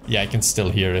fine. Yeah, I can still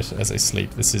hear it as I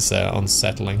sleep. This is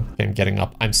unsettling. Okay, I'm getting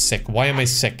up. I'm sick. Why am I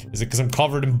sick? Is it because I'm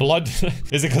covered in blood?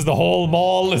 Is it because the whole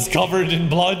mall is covered in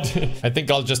blood? I think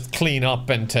I'll just clean up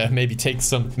and maybe take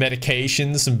some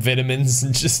medications, some vitamins,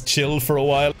 and just chill for a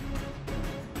while.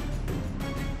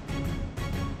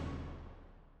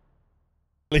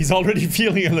 He's already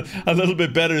feeling a little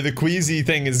bit better. The queasy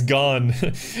thing is gone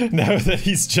now that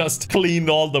he's just cleaned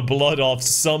all the blood off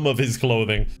some of his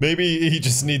clothing. Maybe he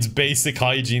just needs basic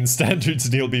hygiene standards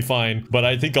and he'll be fine. But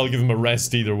I think I'll give him a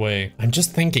rest either way. I'm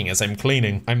just thinking as I'm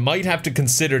cleaning, I might have to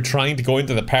consider trying to go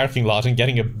into the parking lot and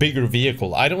getting a bigger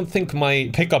vehicle. I don't think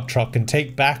my pickup truck can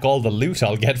take back all the loot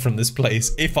I'll get from this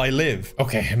place if I live.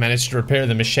 Okay, I managed to repair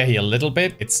the machete a little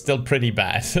bit. It's still pretty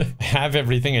bad. I have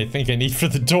everything I think I need for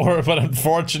the door, but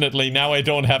unfortunately, now I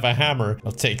don't have a hammer.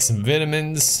 I'll take some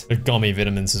vitamins. They're gummy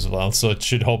vitamins as well, so it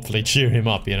should hopefully cheer him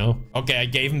up, you know? Okay, I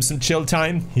gave him some chill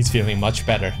time. He's feeling much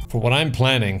better. For what I'm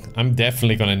planning, I'm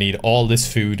definitely gonna need all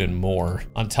this food and more.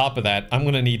 On top of that, I'm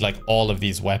gonna need like all of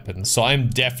these weapons. So I'm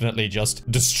definitely just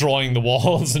destroying the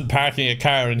walls and parking a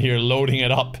car in here, loading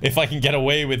it up if I can get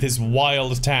away with his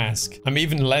wild task. I'm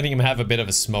even letting him have a bit of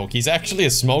a smoke. He's actually a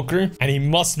smoker and he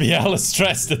must be hella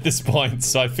stressed at this point,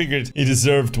 so I figured he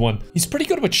deserved one. He's pretty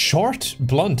good with short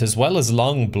blunt as well as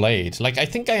long blade. Like, I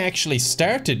think I actually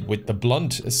started with the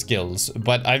blunt skills,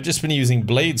 but I've just been using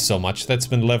blades so much that's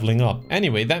been leveling up.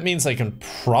 Anyway, that means I can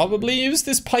probably use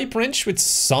this pipe wrench with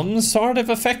some sort of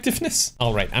effectiveness.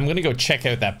 All right, I'm gonna go check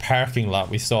out that parking lot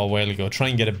we saw a while ago, try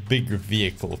and get a bigger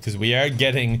vehicle, because we are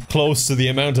getting close to the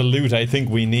amount of loot I think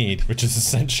we need, which is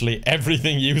essentially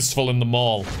everything useful in the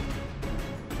mall.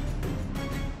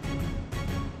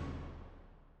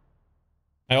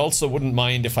 I also wouldn't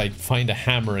mind if I find a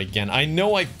hammer again. I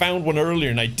know I found one earlier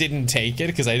and I didn't take it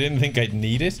because I didn't think I'd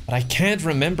need it, but I can't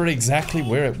remember exactly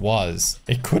where it was.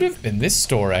 It could have been this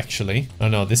store, actually. Oh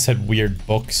no, this had weird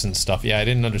books and stuff. Yeah, I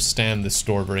didn't understand this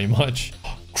store very much.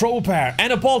 Crowbar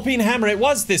and a ball-peen hammer. It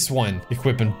was this one.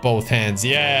 Equipping both hands.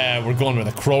 Yeah, we're going with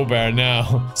a crowbar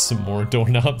now. Some more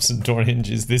doorknobs and door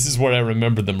hinges. This is where I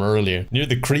remember them earlier. Near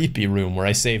the creepy room where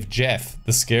I saved Jeff,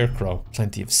 the scarecrow.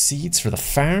 Plenty of seeds for the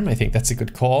farm. I think that's a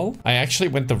good call. I actually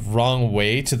went the wrong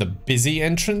way to the busy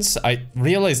entrance. I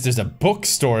realized there's a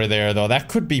bookstore there, though. That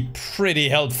could be pretty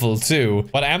helpful, too.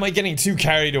 But am I getting too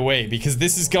carried away? Because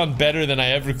this has gone better than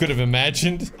I ever could have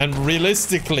imagined. And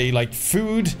realistically, like,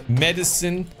 food,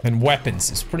 medicine, and weapons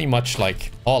is pretty much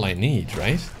like all I need,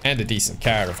 right? And a decent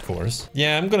car, of course.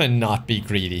 Yeah, I'm gonna not be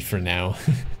greedy for now.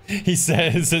 He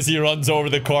says as he runs over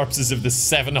the corpses of the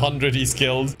 700 he's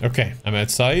killed. Okay, I'm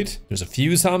outside. There's a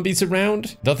few zombies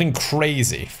around. Nothing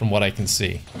crazy from what I can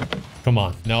see. Come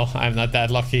on. No, I'm not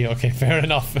that lucky. Okay, fair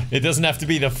enough. It doesn't have to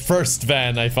be the first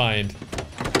van I find.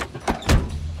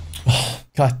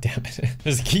 God damn it.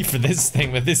 There's a key for this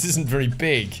thing, but this isn't very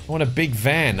big. I want a big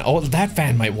van. Oh, that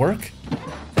van might work.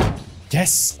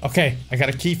 Yes. Okay, I got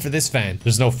a key for this van.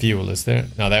 There's no fuel, is there?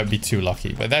 No, that would be too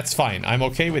lucky, but that's fine. I'm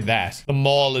okay with that. The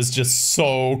mall is just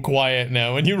so quiet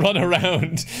now. When you run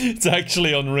around, it's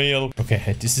actually unreal. Okay,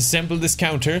 I disassembled this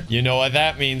counter. You know what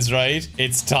that means, right?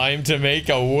 It's time to make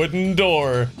a wooden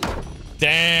door.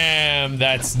 Damn,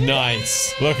 that's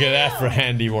nice. Look at that for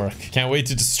handiwork. Can't wait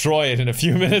to destroy it in a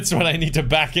few minutes when I need to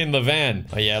back in the van.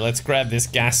 Oh yeah, let's grab this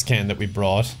gas can that we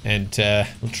brought and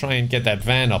we'll try and get that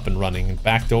van up and running and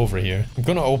backed over here. I'm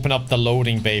gonna open up the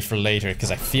loading bay for later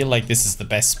because I feel like this is the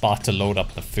best spot to load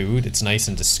up the food. It's nice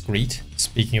and discreet.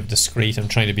 Speaking of discreet, I'm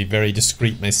trying to be very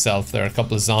discreet myself. There are a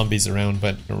couple of zombies around,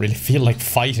 but I don't really feel like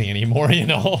fighting anymore, you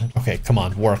know? Okay, come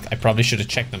on, work. I probably should have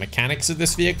checked the mechanics of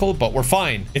this vehicle, but we're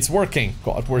fine. It's working.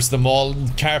 God, where's the mall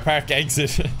car park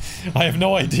exit? I have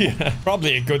no idea.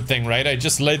 Probably a good thing, right? I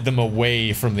just led them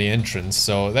away from the entrance,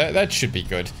 so that should be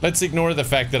good. Let's ignore the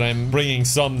fact that I'm bringing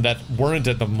some that weren't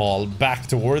at the mall back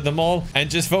toward the mall and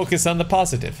just focus on the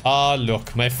positive. Ah,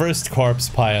 look, my first corpse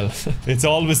pile. It's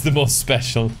always the most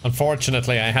special. Unfortunately,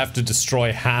 I have to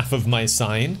destroy half of my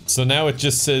sign, so now it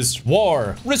just says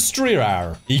war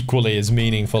restrirar. Equally as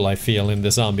meaningful, I feel, in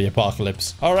the zombie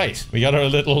apocalypse. All right, we got our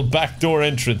little backdoor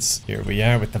entrance. Here we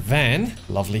are with the van.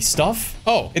 Lovely stuff.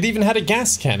 Oh, it even had a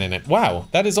gas can in it. Wow,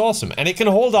 that is awesome. And it can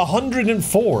hold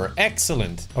 104.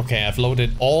 Excellent. Okay, I've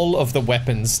loaded all of the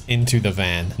weapons into the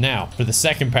van. Now, for the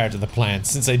second part of the plan,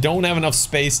 since I don't have enough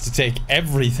space to take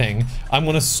everything, I'm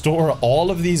gonna store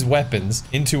all of these weapons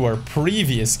into our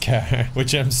previous car,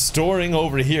 which I'm storing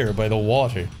over here by the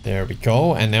water. There we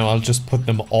go. And now I'll just put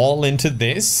them all into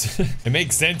this. It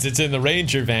makes sense. It's in the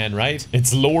Ranger van, right?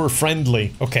 It's lore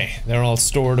friendly. Okay, they're all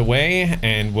stored away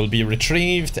and will be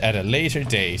retrieved at a later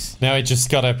date. Now I just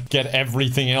gotta get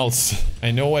everything else.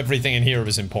 I know everything in here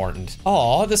was important.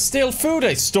 Oh, the stale food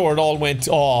I stored all went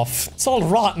off. It's all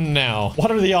rotten now.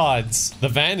 What are the odds? The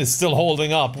van is still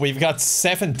holding up. We've got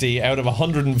 70 out of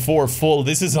 104 full.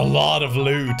 This is a lot of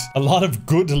loot. A lot of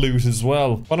good loot as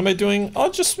well. What am I doing?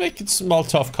 I'll just make it some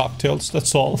Molotov cocktails.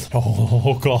 That's all.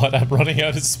 Oh god, I'm running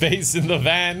out of space in the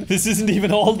van. This isn't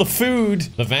even all the food.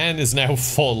 The van is now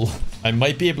full. I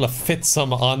might be able to fit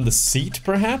some on the seat,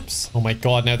 perhaps? Oh my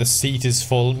god, now the seat is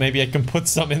full. Maybe I can put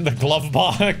some in the glove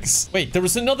box. Wait, there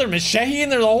was another machete in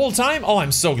there the whole time? Oh,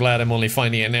 I'm so glad I'm only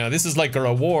finding it now. This is like a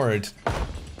reward.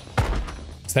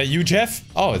 Is that you, Jeff?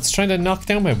 Oh, it's trying to knock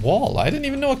down my wall. I didn't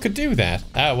even know it could do that.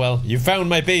 Ah, well, you found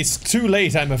my base too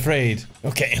late, I'm afraid.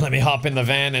 Okay, let me hop in the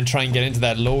van and try and get into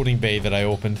that loading bay that I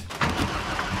opened.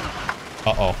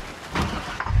 Uh-oh.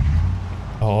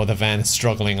 Oh, the van is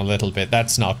struggling a little bit.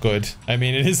 That's not good. I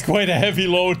mean, it is quite a heavy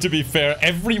load, to be fair.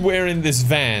 Everywhere in this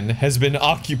van has been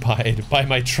occupied by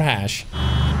my trash.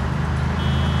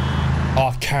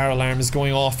 Oh, car alarm is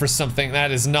going off for something. That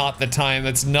is not the time.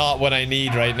 That's not what I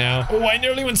need right now. Oh, I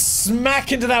nearly went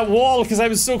smack into that wall because I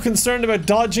was so concerned about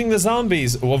dodging the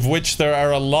zombies, of which there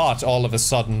are a lot all of a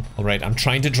sudden. All right, I'm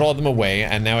trying to draw them away,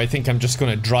 and now I think I'm just going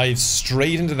to drive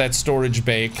straight into that storage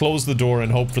bay, close the door,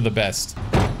 and hope for the best.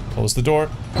 Close the door.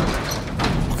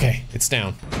 Okay, it's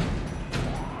down.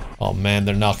 Oh man,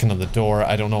 they're knocking on the door.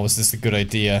 I don't know, is this a good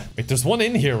idea? Wait, there's one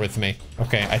in here with me.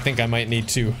 Okay, I think I might need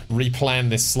to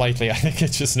replan this slightly. I think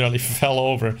it just nearly fell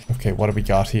over. Okay, what do we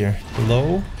got here?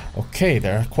 Hello? Okay,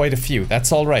 there are quite a few.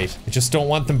 That's all right. I just don't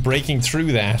want them breaking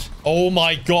through that. Oh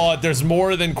my god, there's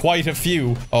more than quite a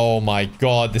few. Oh my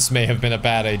god, this may have been a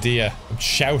bad idea. I'm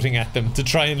shouting at them to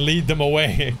try and lead them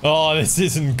away. Oh, this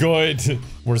isn't good.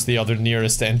 Where's the other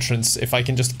nearest entrance? If I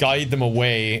can just guide them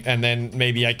away, and then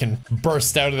maybe I can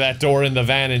burst out of that door in the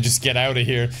van and just get out of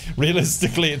here.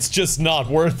 Realistically, it's just not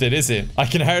worth it, is it? I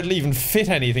can hardly even fit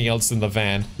anything else in the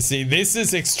van. See, this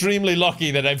is extremely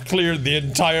lucky that I've cleared the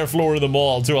entire floor of the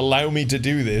mall to allow me to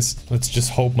do this. Let's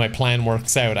just hope my plan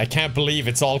works out. I can't believe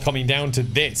it's all coming down to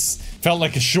this. Felt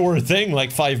like a sure thing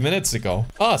like 5 minutes ago.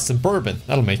 Ah, some bourbon.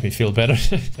 That'll make me feel better.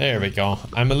 There we go.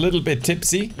 I'm a little bit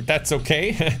tipsy, but that's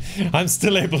okay. I'm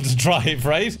still able to drive,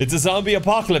 right? It's a zombie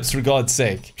apocalypse, for God's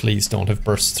sake. Please don't have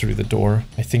burst through the door.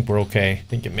 I think we're okay. I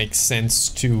think it makes sense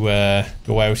to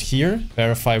go out here.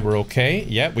 Verify we're okay.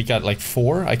 Yeah, we got like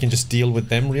 4. I can just deal with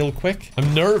them real quick.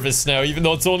 I'm nervous now, even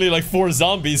though it's only like 4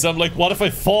 zombies. I'm like, what if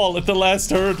I fall at the last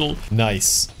hurdle?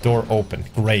 Nice. Door open.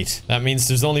 Great. That means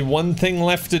there's only one thing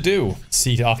left to do.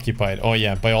 Seat occupied. Oh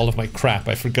yeah, by all of my crap,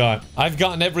 I forgot. I've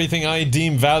gotten everything I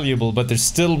deem valuable, but there's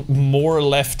still more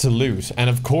left to loot. And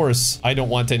of course, I don't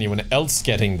want anyone else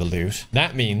getting the loot.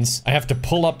 That means I have to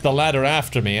pull up the ladder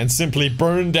after me and simply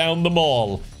burn down the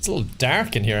mall. It's a little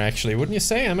dark in here, actually, wouldn't you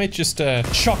say? I might just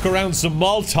chuck around some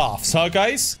Molotovs, huh,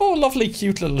 guys? Oh, lovely,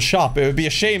 cute little shop. It would be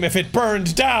a shame if it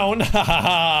burned down. Ha ha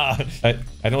ha.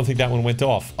 I don't think that one went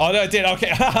off. Oh, no, it did. Okay.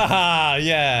 Ha ha ha.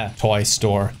 Yeah. Toy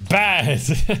store. Bad.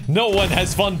 No one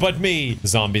has fun but me. The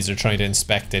zombies are trying to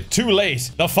inspect it. Too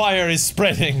late. The fire is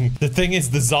spreading. The thing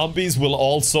is, the zombies will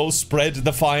also spread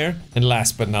the fire. And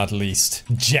last but not least,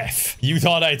 Jeff. You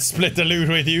thought I'd split the loot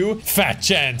with you? Fat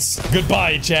chance.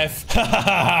 Goodbye, Jeff. Ha ha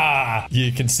ha.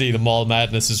 You can see the mall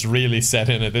madness is really set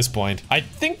in at this point. I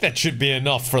think that should be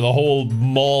enough for the whole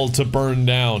mall to burn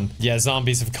down. Yeah,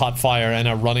 zombies have caught fire and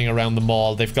are running around the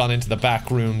mall. They've gone into the back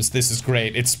rooms. This is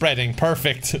great. It's spreading.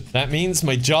 Perfect. That means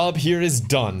my job here is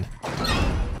done.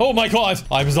 Oh my god,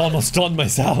 I was almost done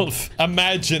myself.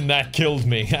 Imagine that killed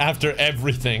me after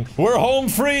everything. We're home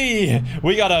free.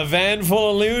 We got a van full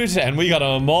of loot and we got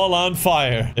a mall on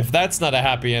fire. If that's not a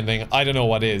happy ending, I don't know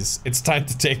what is. It's time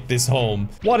to take this home.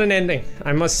 What an ending.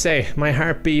 I must say, my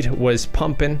heartbeat was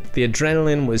pumping. The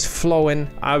adrenaline was flowing.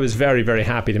 I was very, very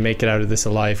happy to make it out of this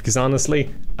alive because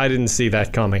honestly, I didn't see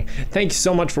that coming. Thank you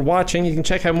so much for watching. You can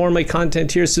check out more of my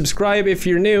content here. Subscribe if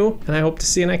you're new and I hope to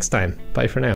see you next time. Bye for now.